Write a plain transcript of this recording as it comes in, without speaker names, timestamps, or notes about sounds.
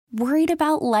Worried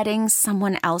about letting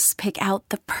someone else pick out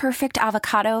the perfect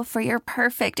avocado for your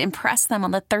perfect impress them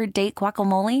on the third date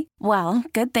guacamole? Well,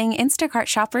 good thing Instacart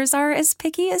shoppers are as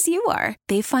picky as you are.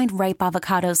 They find ripe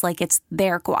avocados like it's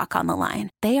their guac on the line.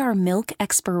 They are milk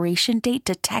expiration date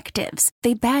detectives.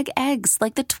 They bag eggs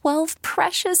like the 12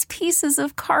 precious pieces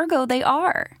of cargo they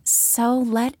are. So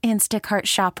let Instacart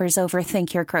shoppers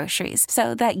overthink your groceries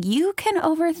so that you can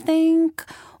overthink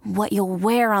what you'll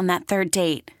wear on that third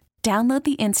date. Download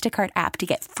the Instacart app to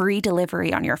get free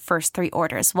delivery on your first 3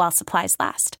 orders while supplies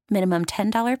last. Minimum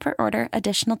 $10 per order.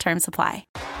 Additional terms apply.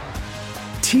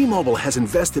 T-Mobile has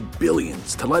invested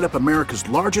billions to light up America's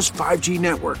largest 5G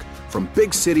network, from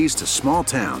big cities to small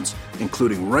towns,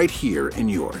 including right here in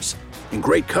yours. And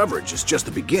great coverage is just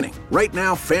the beginning. Right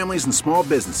now, families and small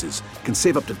businesses can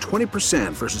save up to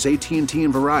 20% versus AT&T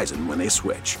and Verizon when they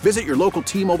switch. Visit your local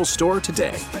T-Mobile store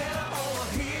today.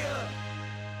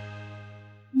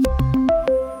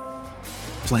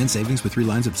 Plan savings with 3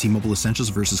 lines of T-Mobile Essentials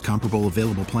versus comparable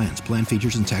available plans. Plan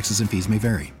features and taxes and fees may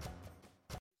vary.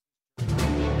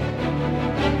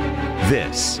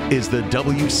 This is the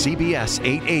WCBS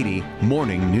 880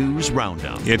 Morning News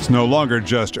Roundup. It's no longer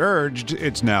just urged,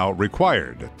 it's now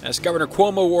required. As Governor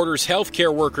Cuomo orders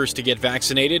healthcare workers to get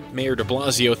vaccinated, Mayor de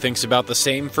Blasio thinks about the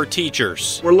same for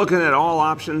teachers. We're looking at all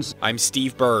options. I'm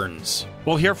Steve Burns.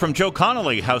 We'll hear from Joe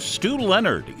Connolly how Stu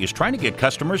Leonard is trying to get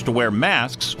customers to wear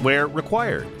masks where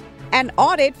required. An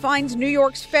audit finds New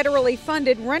York's federally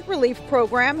funded rent relief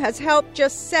program has helped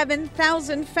just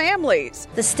 7,000 families.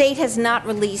 The state has not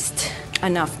released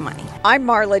enough money. I'm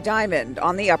Marla Diamond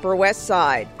on the Upper West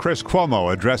Side. Chris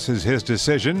Cuomo addresses his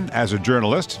decision as a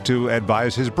journalist to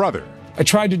advise his brother. I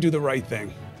tried to do the right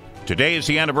thing. Today is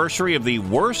the anniversary of the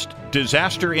worst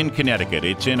disaster in Connecticut.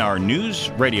 It's in our news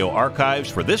radio archives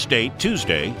for this date,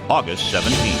 Tuesday, August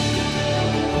 17th.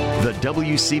 The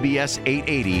WCBS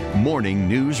 880 Morning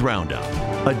News Roundup.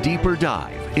 A deeper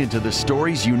dive into the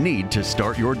stories you need to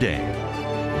start your day.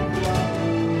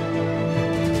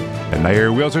 And now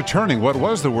your wheels are turning. What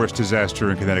was the worst disaster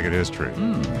in Connecticut history?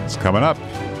 It's coming up.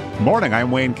 Morning,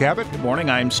 I'm Wayne Cabot. Good morning,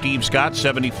 I'm Steve Scott.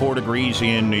 74 degrees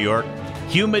in New York.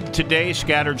 Humid today,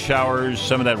 scattered showers.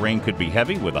 Some of that rain could be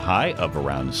heavy with a high of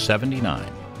around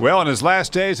 79. Well, in his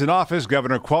last days in office,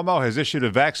 Governor Cuomo has issued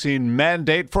a vaccine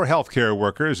mandate for healthcare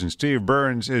workers, and Steve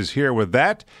Burns is here with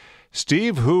that.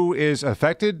 Steve, who is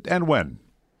affected and when?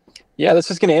 Yeah,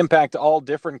 this is going to impact all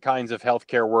different kinds of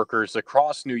healthcare workers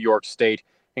across New York State,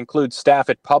 include staff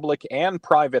at public and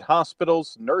private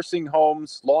hospitals, nursing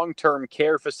homes, long-term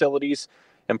care facilities.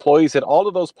 Employees at all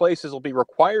of those places will be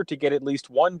required to get at least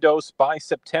 1 dose by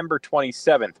September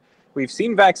 27th. We've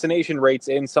seen vaccination rates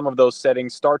in some of those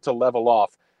settings start to level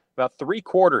off. About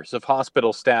 3/4 of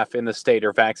hospital staff in the state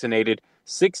are vaccinated,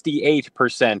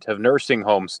 68% of nursing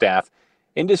home staff.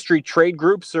 Industry trade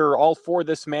groups are all for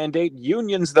this mandate.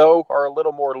 Unions, though, are a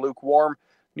little more lukewarm.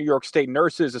 New York State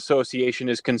Nurses Association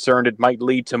is concerned it might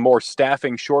lead to more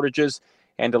staffing shortages.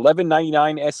 And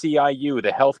 1199 SEIU,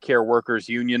 the healthcare workers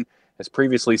union, has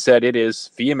previously said it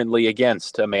is vehemently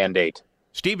against a mandate.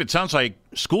 Steve, it sounds like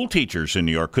school teachers in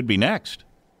New York could be next.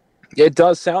 It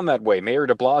does sound that way. Mayor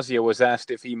de Blasio was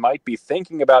asked if he might be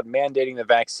thinking about mandating the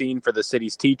vaccine for the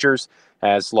city's teachers,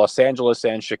 as Los Angeles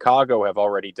and Chicago have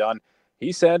already done.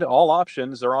 He said all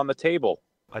options are on the table.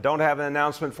 I don't have an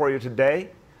announcement for you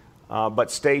today,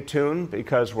 but stay tuned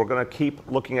because we're going to keep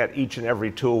looking at each and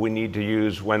every tool we need to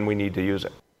use when we need to use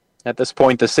it. At this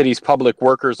point, the city's public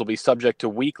workers will be subject to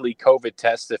weekly COVID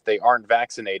tests if they aren't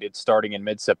vaccinated starting in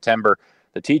mid-September.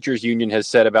 The teachers union has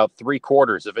said about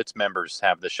 3/4 of its members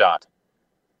have the shot.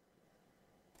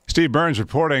 Steve Burns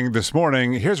reporting this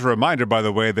morning. Here's a reminder, by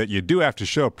the way, that you do have to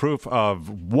show proof of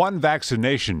 1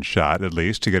 vaccination shot, at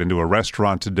least, to get into a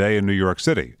restaurant today in New York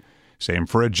City. Same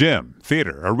for a gym,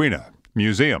 theater, arena,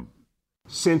 museum.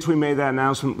 Since we made that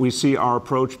announcement, we see our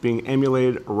approach being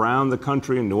emulated around the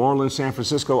country in New Orleans, San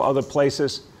Francisco, other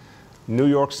places. New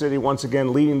York City, once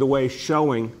again, leading the way,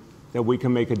 showing that we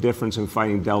can make a difference in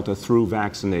fighting Delta through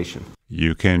vaccination.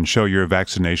 You can show your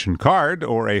vaccination card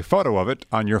or a photo of it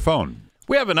on your phone.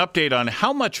 We have an update on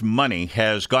how much money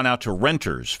has gone out to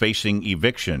renters facing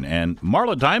eviction. And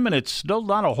Marla Diamond, it's still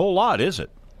not a whole lot, is it?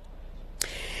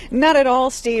 Not at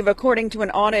all, Steve. According to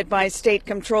an audit by State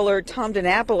Comptroller Tom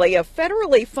DiNapoli, a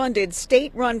federally funded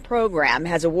state-run program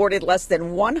has awarded less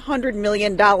than $100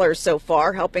 million so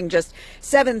far, helping just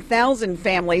 7,000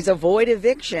 families avoid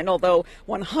eviction, although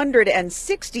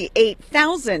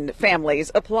 168,000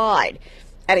 families applied.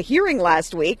 At a hearing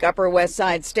last week, Upper West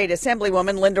Side State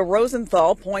Assemblywoman Linda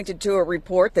Rosenthal pointed to a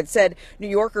report that said New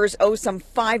Yorkers owe some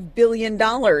 $5 billion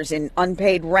in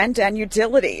unpaid rent and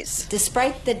utilities.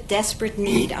 Despite the desperate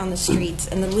need on the streets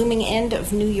and the looming end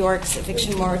of New York's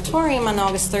eviction moratorium on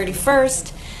August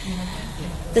 31st,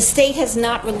 the state has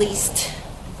not released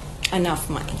enough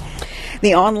money.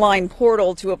 The online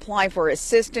portal to apply for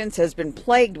assistance has been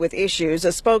plagued with issues. A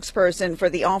spokesperson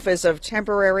for the Office of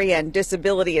Temporary and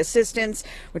Disability Assistance,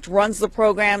 which runs the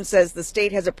program, says the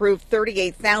state has approved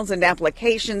 38,000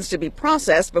 applications to be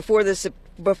processed before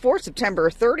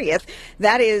September 30th.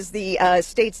 That is the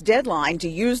state's deadline to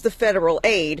use the federal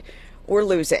aid or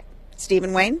lose it.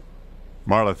 Stephen Wayne?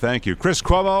 Marla, thank you. Chris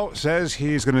Cuomo says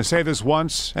he's going to say this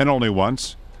once and only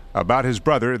once about his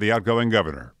brother, the outgoing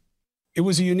governor. It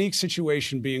was a unique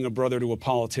situation being a brother to a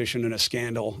politician in a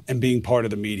scandal and being part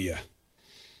of the media.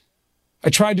 I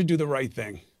tried to do the right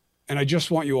thing, and I just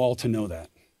want you all to know that.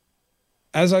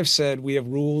 As I've said, we have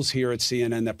rules here at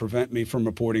CNN that prevent me from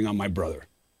reporting on my brother.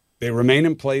 They remain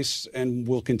in place and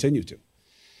will continue to.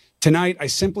 Tonight, I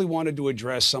simply wanted to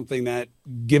address something that,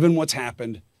 given what's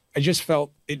happened, I just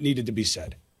felt it needed to be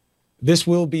said. This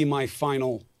will be my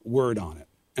final word on it,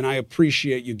 and I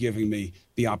appreciate you giving me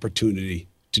the opportunity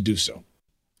to do so.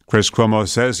 Chris Cuomo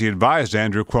says he advised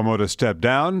Andrew Cuomo to step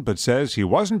down, but says he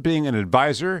wasn't being an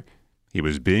advisor, he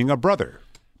was being a brother.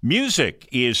 Music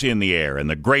is in the air in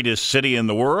the greatest city in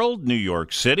the world, New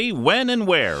York City. When and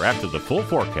where? After the full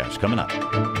forecast coming up.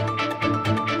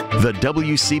 The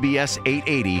WCBS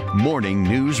 880 Morning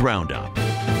News Roundup.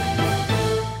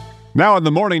 Now on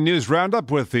the Morning News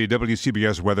Roundup with the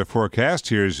WCBS weather forecast,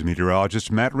 here's meteorologist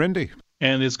Matt Rindy.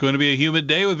 And it's going to be a humid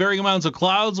day with varying amounts of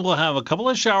clouds. We'll have a couple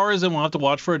of showers, and we'll have to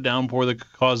watch for a downpour that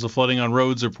could cause the flooding on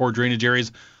roads or poor drainage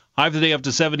areas. High today up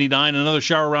to 79. Another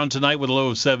shower around tonight with a low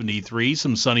of 73.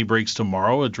 Some sunny breaks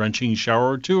tomorrow. A drenching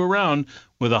shower or two around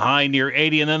with a high near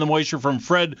 80. And then the moisture from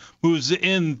Fred moves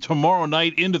in tomorrow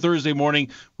night into Thursday morning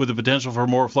with the potential for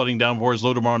more flooding downpours.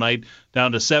 Low tomorrow night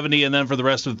down to 70. And then for the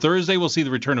rest of Thursday, we'll see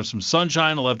the return of some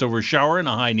sunshine, a leftover shower, and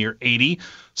a high near 80.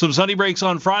 Some sunny breaks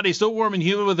on Friday. Still warm and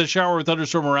humid with a shower or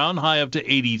thunderstorm around. High up to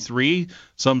 83.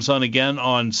 Some sun again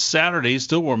on Saturday.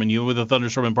 Still warm and humid with a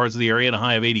thunderstorm in parts of the area and a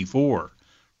high of 84.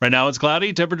 Right now it's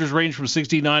cloudy. Temperatures range from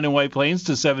 69 in White Plains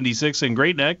to 76 in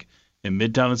Great Neck. In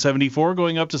Midtown at 74,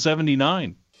 going up to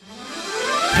 79.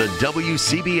 The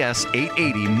WCBS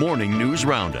 880 Morning News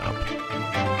Roundup.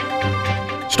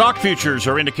 Stock futures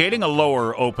are indicating a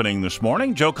lower opening this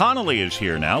morning. Joe Connolly is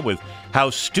here now with how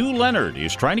Stu Leonard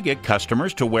is trying to get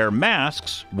customers to wear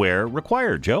masks where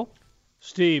required. Joe?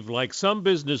 Steve, like some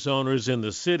business owners in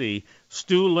the city,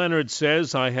 Stu Leonard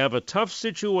says, I have a tough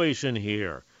situation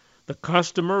here. The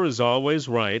customer is always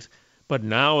right, but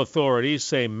now authorities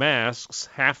say masks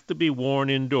have to be worn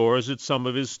indoors at some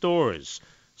of his stores.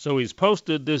 So he's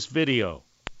posted this video.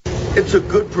 It's a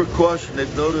good precaution.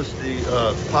 They've noticed the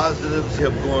positives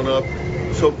have gone up.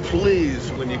 So please,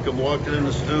 when you come walking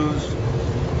into Stu's,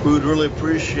 we would really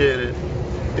appreciate it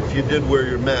if you did wear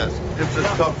your mask. It's a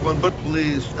tough one, but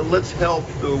please, let's help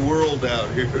the world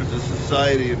out here as a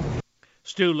society.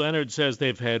 Stu Leonard says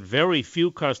they've had very few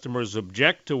customers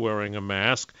object to wearing a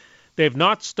mask. They've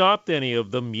not stopped any of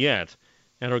them yet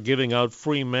and are giving out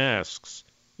free masks.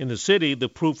 In the city, the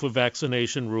proof of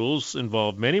vaccination rules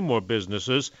involve many more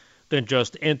businesses than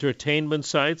just entertainment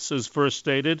sites, as first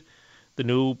stated. The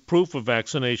new proof of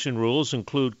vaccination rules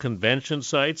include convention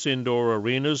sites, indoor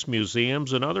arenas,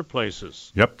 museums, and other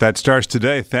places. Yep, that starts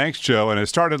today. Thanks, Joe. And it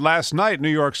started last night, New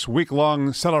York's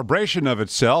week-long celebration of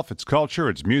itself, its culture,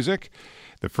 its music.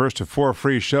 The first of 4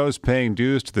 free shows paying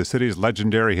dues to the city's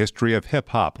legendary history of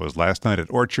hip-hop was last night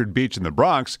at Orchard Beach in the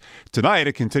Bronx. Tonight,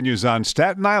 it continues on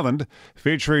Staten Island,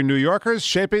 featuring New Yorkers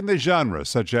shaping the genre,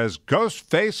 such as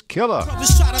Ghostface Killah.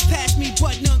 Brothers try to pass me,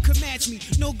 but none can match me.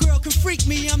 No girl can freak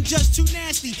me, I'm just too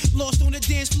nasty. Lost on the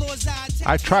dance floors,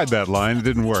 I tried that line, it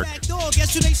didn't work.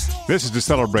 This is to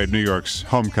celebrate New York's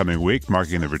homecoming week,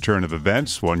 marking the return of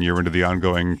events 1 year into the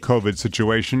ongoing COVID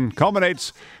situation.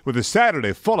 Culminates with a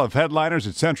Saturday full of headliners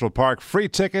at Central Park. Free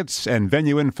tickets and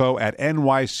venue info at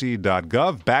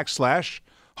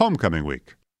nyc.gov/homecoming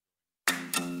week.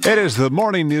 It is the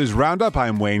Morning News Roundup.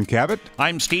 I'm Wayne Cabot.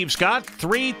 I'm Steve Scott.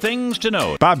 3 things to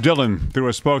know. Bob Dylan, through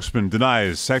a spokesman,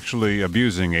 denies sexually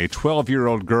abusing a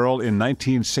 12-year-old girl in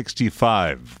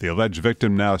 1965. The alleged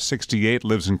victim, now 68,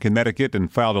 lives in Connecticut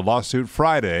and filed a lawsuit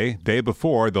Friday, day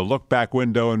before the look-back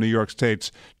window in New York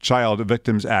State's Child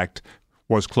Victims Act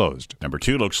was closed. Number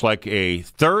 2, looks like a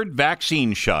third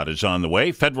vaccine shot is on the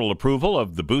way. Federal approval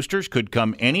of the boosters could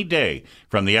come any day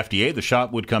from the FDA. The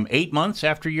shot would come 8 months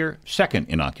after your second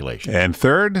inoculation. And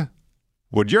third,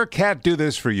 Would your cat do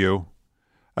this for you?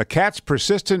 A cat's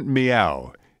persistent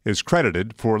meow is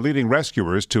credited for leading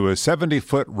rescuers to a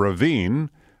 70-foot ravine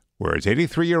where its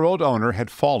 83-year-old owner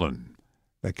had fallen.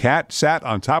 The cat sat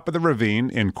on top of the ravine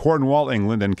in Cornwall,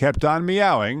 England, and kept on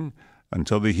meowing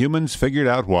until the humans figured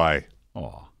out why.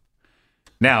 Aw.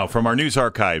 Now, from our news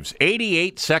archives,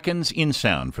 88 seconds in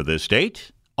sound for this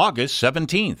date, August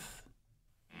 17th.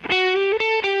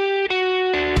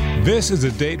 This is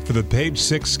a date for the Page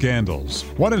 6 scandals,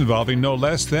 one involving no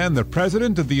less than the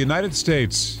President of the United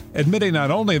States, admitting not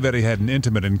only that he had an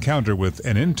intimate encounter with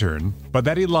an intern, but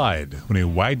that he lied when he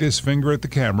wagged his finger at the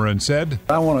camera and said,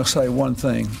 I want to say one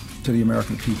thing to the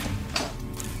American people.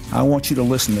 I want you to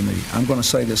listen to me. I'm going to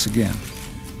say this again.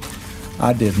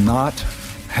 I did not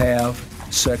have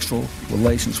sexual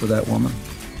relations with that woman,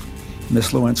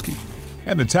 Miss Lewinsky.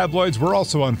 And the tabloids were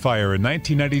also on fire in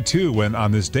 1992 when,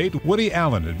 on this date, Woody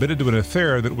Allen admitted to an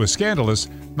affair that was scandalous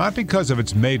not because of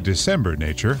its May-December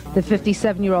nature. The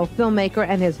 57-year-old filmmaker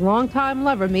and his longtime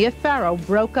lover, Mia Farrow,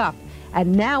 broke up.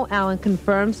 And now Allen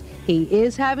confirms he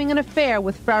is having an affair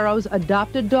with Farrow's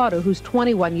adopted daughter, who's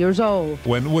 21 years old.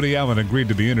 When Woody Allen agreed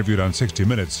to be interviewed on 60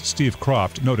 Minutes, Steve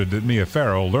Kroft noted that Mia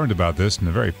Farrow learned about this in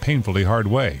a very painfully hard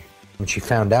way. And she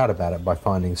found out about it by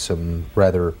finding some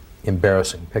rather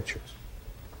embarrassing pictures.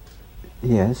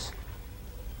 Yes.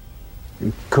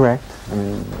 Correct. I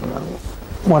mean,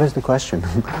 what is the question?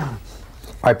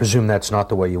 I presume that's not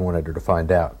the way you wanted her to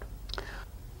find out.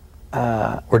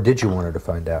 Or did you want her to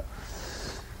find out?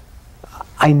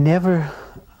 I never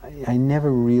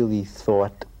really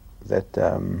thought that,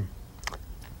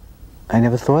 I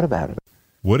never thought about it.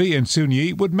 Woody and Soon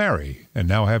Yi would marry and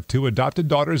now have 2 adopted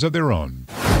daughters of their own.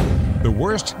 The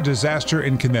worst disaster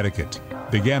in Connecticut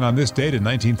began on this date in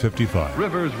 1955.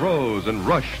 Rivers rose and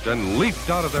rushed and leaped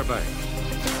out of their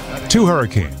banks. 2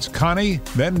 hurricanes, Connie,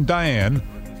 then Diane,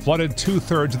 flooded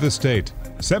 2/3 of the state.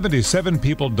 77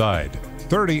 people died,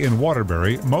 30 in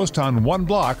Waterbury, most on one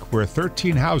block where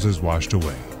 13 houses washed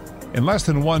away. In less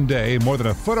than one day, more than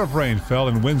a foot of rain fell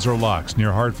in Windsor Locks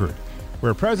near Hartford,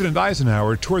 where President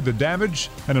Eisenhower toured the damage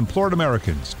and implored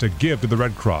Americans to give to the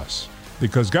Red Cross,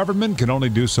 because government can only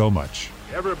do so much.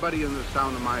 Everybody in the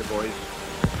sound of my voice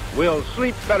will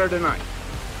sleep better tonight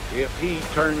if he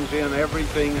turns in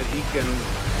everything that he can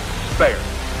spare.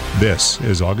 This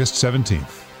is August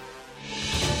 17th.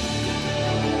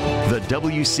 The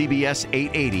WCBS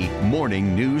 880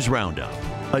 Morning News Roundup.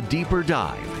 A deeper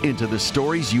dive into the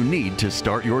stories you need to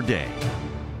start your day.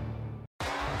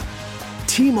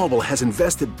 T-Mobile has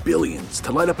invested billions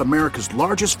to light up America's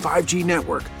largest 5G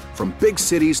network, from big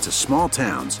cities to small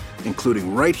towns,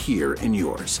 including right here in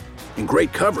yours. And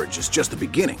great coverage is just the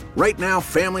beginning. Right now,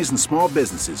 families and small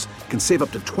businesses can save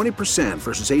up to 20%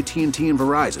 versus AT&T and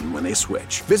Verizon when they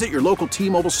switch. Visit your local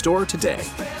T-Mobile store today.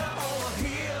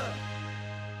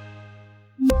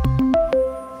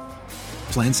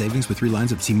 Plan savings with 3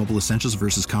 lines of T-Mobile Essentials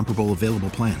versus comparable available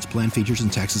plans. Plan features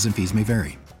and taxes and fees may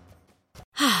vary.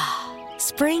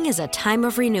 Spring is a time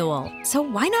of renewal, so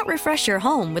why not refresh your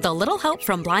home with a little help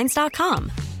from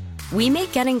Blinds.com? We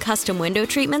make getting custom window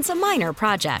treatments a minor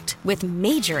project with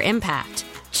major impact.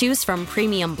 Choose from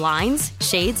premium blinds,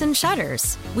 shades, and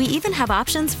shutters. We even have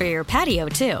options for your patio,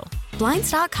 too.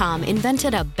 Blinds.com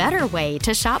invented a better way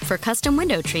to shop for custom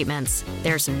window treatments.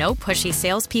 There's no pushy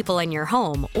salespeople in your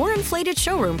home or inflated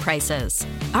showroom prices.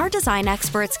 Our design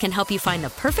experts can help you find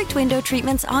the perfect window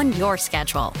treatments on your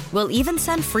schedule. We'll even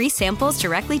send free samples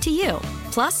directly to you.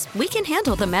 Plus, we can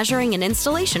handle the measuring and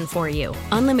installation for you.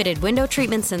 Unlimited window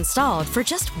treatments installed for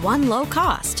just one low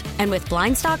cost. And with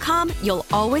Blinds.com, you'll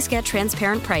always get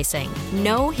transparent pricing.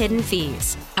 No hidden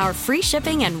fees. Our free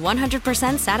shipping and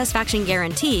 100% satisfaction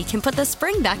guarantee can put the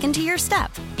spring back into your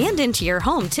step and into your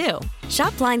home, too.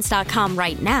 Shop Blinds.com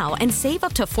right now and save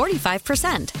up to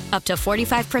 45%. Up to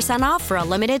 45% off for a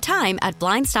limited time at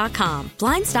Blinds.com.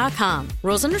 Blinds.com.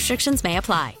 Rules and restrictions may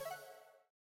apply.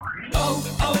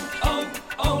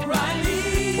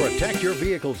 Protect your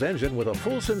vehicle's engine with a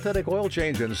full synthetic oil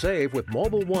change and save with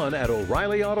Mobil 1 at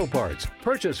O'Reilly Auto Parts.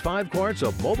 Purchase 5 quarts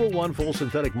of Mobil 1 full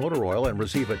synthetic motor oil and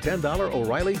receive a $10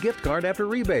 O'Reilly gift card after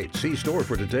rebate. See store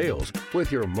for details.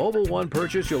 With your Mobil 1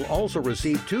 purchase, you'll also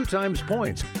receive 2 times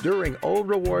points during O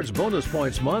Rewards Bonus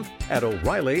Points Month at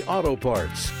O'Reilly Auto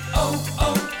Parts.